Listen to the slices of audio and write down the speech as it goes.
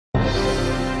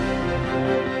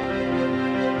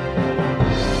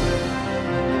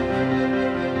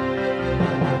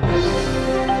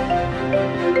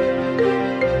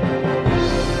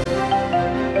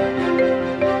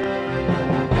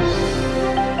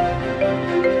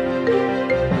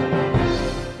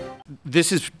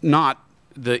This is not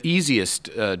the easiest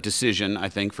decision, I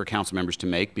think, for council members to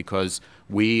make, because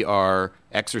we are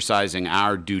exercising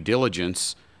our due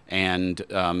diligence, and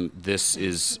this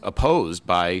is opposed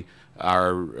by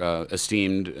our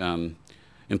esteemed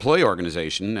employee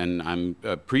organization, and I'm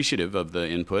appreciative of the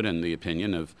input and the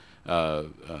opinion of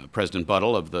President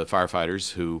Buttle of the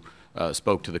firefighters who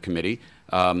spoke to the committee.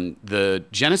 The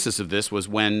genesis of this was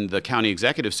when the county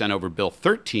executive sent over Bill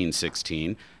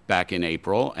 1316 back in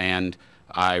April, and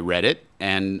I read it,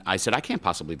 and I said, I can't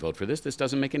possibly vote for this. This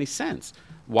doesn't make any sense.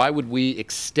 Why would we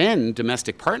extend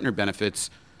domestic partner benefits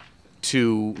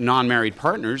to non-married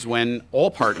partners when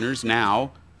all partners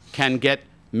now can get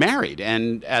married?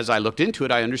 And as I looked into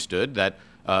it, I understood that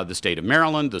the state of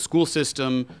Maryland, the school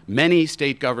system, many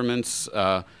state governments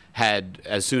had,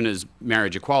 as soon as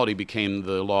marriage equality became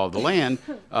the law of the land,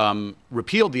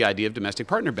 repealed the idea of domestic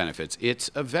partner benefits.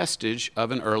 It's a vestige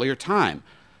of an earlier time.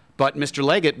 But Mr.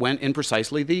 Leggett went in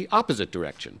precisely the opposite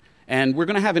direction. And we're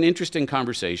going to have an interesting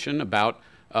conversation about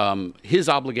his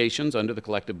obligations under the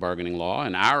collective bargaining law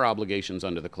and our obligations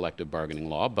under the collective bargaining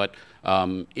law. But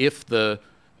if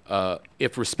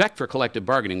respect for collective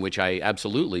bargaining, which I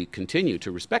absolutely continue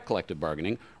to respect collective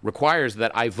bargaining, requires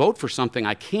that I vote for something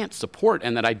I can't support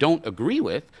and that I don't agree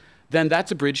with, then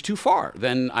that's a bridge too far.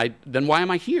 Then why am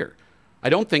I here? I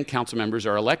don't think council members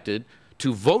are elected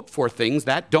to vote for things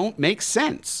that don't make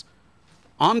sense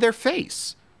on their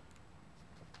face,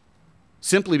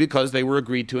 simply because they were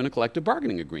agreed to in a collective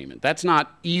bargaining agreement. That's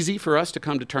not easy for us to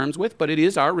come to terms with, but it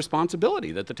is our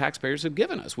responsibility that the taxpayers have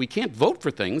given us. We can't vote for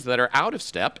things that are out of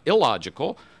step,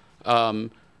 illogical,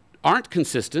 aren't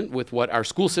consistent with what our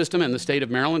school system and the state of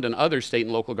Maryland and other state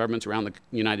and local governments around the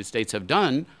United States have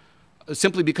done,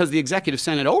 simply because the executive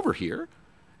sent it over here.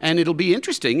 And it'll be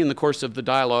interesting in the course of the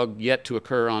dialogue yet to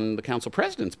occur on the council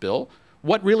president's bill,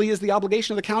 what really is the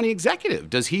obligation of the county executive?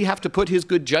 Does he have to put his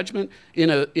good judgment in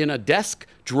a desk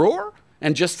drawer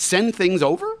and just send things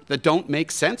over that don't make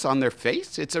sense on their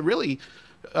face? It's a really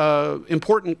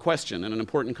important question and an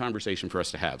important conversation for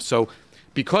us to have. So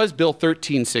because Bill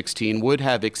 1316 would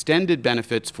have extended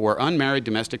benefits for unmarried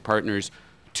domestic partners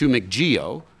to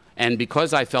McGeo, and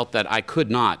because I felt that I could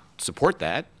not support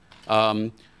that,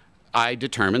 I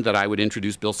determined that I would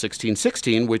introduce Bill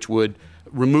 1616, which would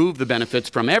remove the benefits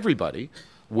from everybody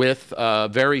with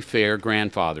very fair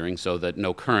grandfathering so that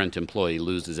no current employee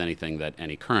loses anything that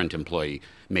any current employee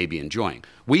may be enjoying.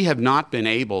 We have not been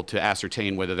able to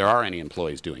ascertain whether there are any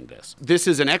employees doing this. This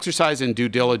is an exercise in due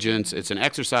diligence. It's an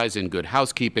exercise in good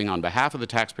housekeeping on behalf of the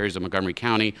taxpayers of Montgomery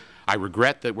County. I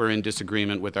regret that we're in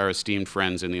disagreement with our esteemed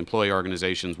friends in the employee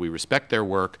organizations. We respect their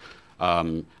work.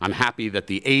 I'm happy that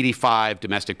the 85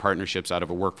 domestic partnerships out of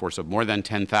a workforce of more than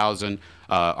 10,000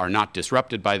 are not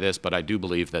disrupted by this, but I do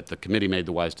believe that the committee made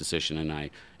the wise decision, and I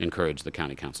encourage the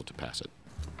county council to pass it.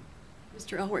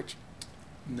 Mr. Elrich?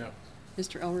 No.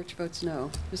 Mr. Elrich votes no.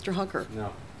 Mr. Hooker?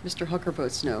 No. Mr. Hooker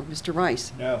votes no. Mr.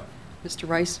 Rice? No. Mr.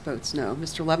 Rice votes no.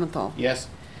 Mr. Leventhal? Yes.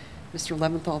 Mr.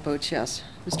 Leventhal votes yes.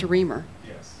 Mr. Reamer?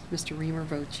 Yes. Mr. Reamer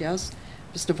votes yes.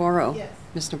 Ms. Navarro? Yes.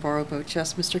 Ms. Navarro votes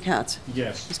yes. Mr. Katz?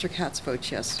 Yes. Mr. Katz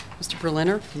votes yes. Mr.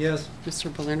 Berliner? Yes.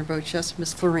 Mr. Berliner votes yes.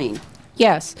 Ms. Florine?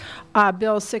 Yes.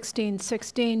 Bill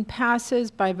 1616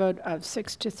 passes by a vote of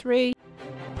 6 to 3.